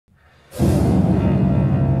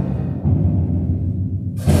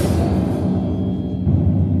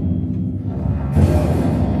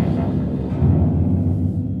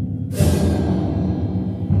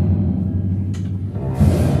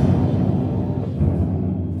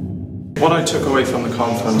What I took away from the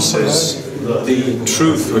conference is the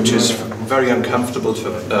truth, which is very uncomfortable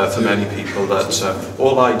for many people, that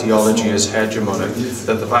all ideology is hegemonic,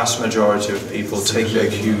 that the vast majority of people take their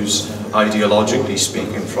cues, ideologically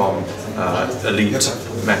speaking, from elite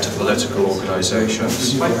metapolitical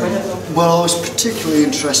organisations. Well, I was particularly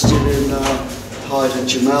interested in Hyder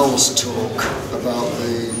Jamal's talk about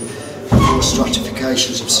the four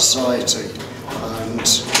stratifications of society and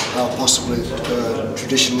how possibly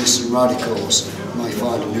traditionalists and radicals may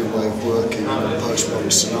find a new way of working in a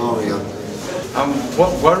postmodern scenario.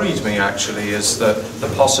 What worried me actually is that the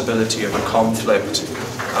possibility of a conflict,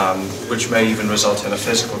 which may even result in a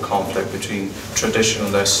physical conflict between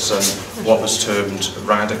traditionalists and what was termed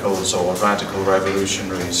radicals or radical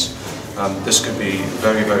revolutionaries. This could be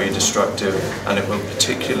very, very destructive, and it will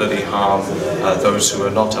particularly harm those who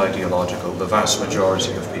are not ideological, the vast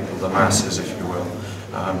majority of people, the masses, if you will.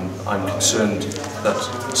 I'm concerned that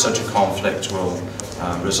such a conflict will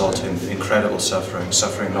result in incredible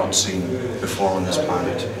suffering not seen before on this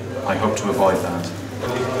planet. I hope to avoid that.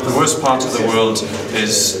 The worst part of the world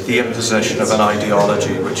is the imposition of an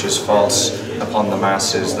ideology which is false upon the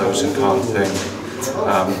masses, those who can't think.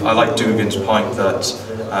 I like Dugin's point that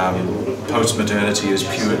postmodernity is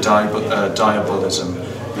pure diabolism,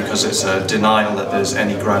 because it's a denial that there's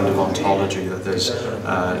any ground of ontology, that there's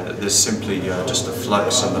simply just a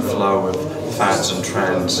flux and the flow of fads and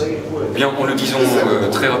trends. Bien, en le disant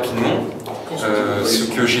très rapidement, ce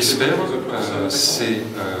que j'espère, c'est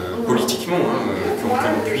politiquement que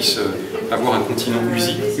l'on puisse avoir un continent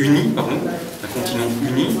uni,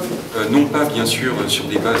 non pas bien sûr sur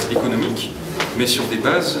des bases économiques, mais sur des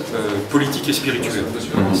bases politiques et spirituelles.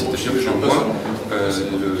 C'est-à-dire que moi,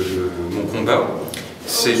 mon combat,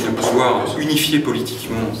 c'est de pouvoir unifier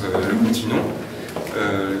politiquement le continent,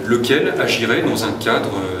 lequel agirait dans un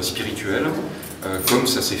cadre spirituel, comme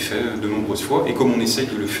ça s'est fait de nombreuses fois, et comme on essaye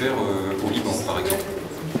de le faire au Liban, par exemple.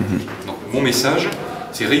 Donc, mon message,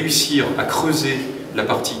 c'est réussir à creuser la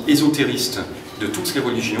partie ésotériste de toutes les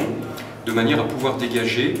religions, de manière à pouvoir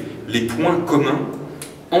dégager les points communs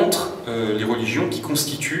entre les religions qui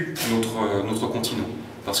constituent notre continent.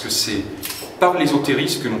 Parce que c'est par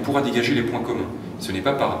l'ésotérisme que l'on pourra dégager les points communs. Ce n'est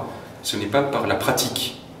pas par la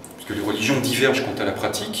pratique. Parce que les religions divergent quant à la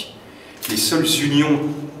pratique. Les seules unions,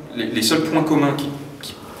 les seuls points communs qui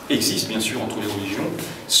existent bien sûr entre les religions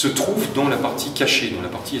se trouvent dans la partie cachée, dans la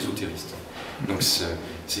partie ésotériste. Donc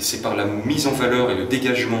c'est par la mise en valeur et le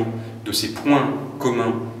dégagement de ces points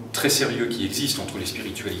communs très sérieux qui existent entre les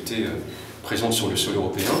spiritualités présentes sur le sol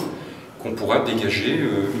européen qu'on pourra dégager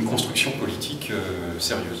une construction politique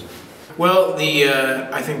sérieuse. Well,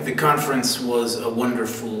 I think the conference was a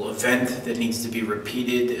wonderful event that needs to be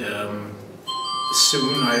repeated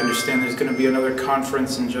soon. I understand there's going to be another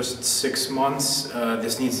conference in just 6 months.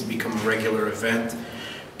 This needs to become a regular event.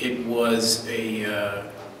 It was a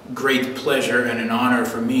great pleasure and an honor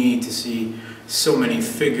for me to see so many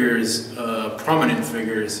figures, prominent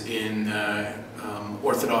figures in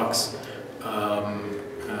Orthodox,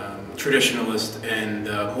 traditionalist and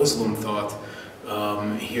Muslim thought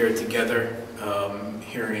here together,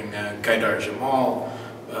 hearing Gaidar Jamal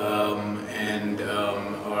and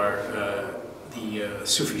the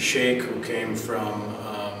Sufi Sheikh who came from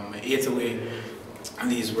Italy. And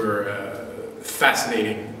these were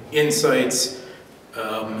fascinating insights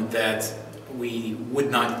that we would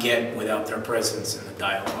not get without their presence in the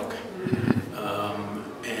dialogue.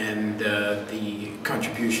 And the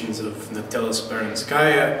contributions of Natella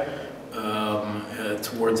Speranskaya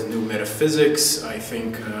towards a new metaphysics, I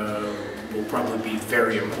think, will probably be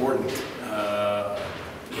very important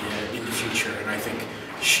in the future. And I think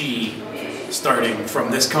she, starting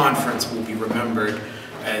from this conference, will be remembered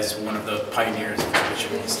as one of the pioneers of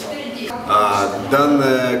traditionalist thought.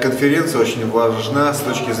 Данная конференция очень важна с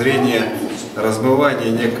точки зрения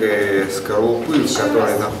размывания некой скорлупы, в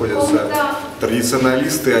которой находятся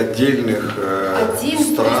традиционалисты отдельных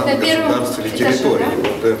стран, государств или территорий.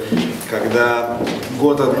 Вот, когда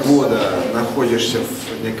год от года находишься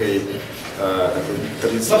в некой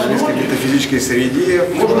традиционалистской метафизической среде,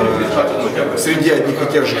 среди одних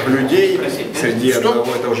и тех же людей, среди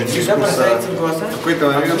одного и того же дискурса, в какой-то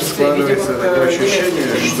момент складывается такое ощущение,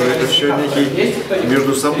 что это все некий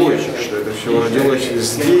междусобойчик, что это все родилось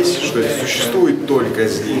здесь, что это существует только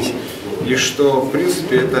здесь, и что, в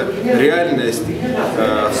принципе, это реальность,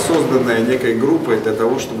 созданная некой группой для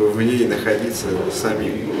того, чтобы в ней находиться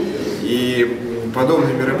самим. И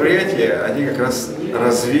подобные мероприятия, они как раз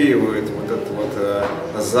развеивают вот это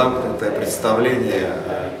вот замкнутое представление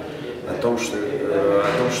о том, что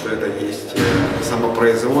это есть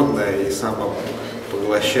самопроизводная и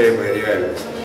самопоглощаемая реальность.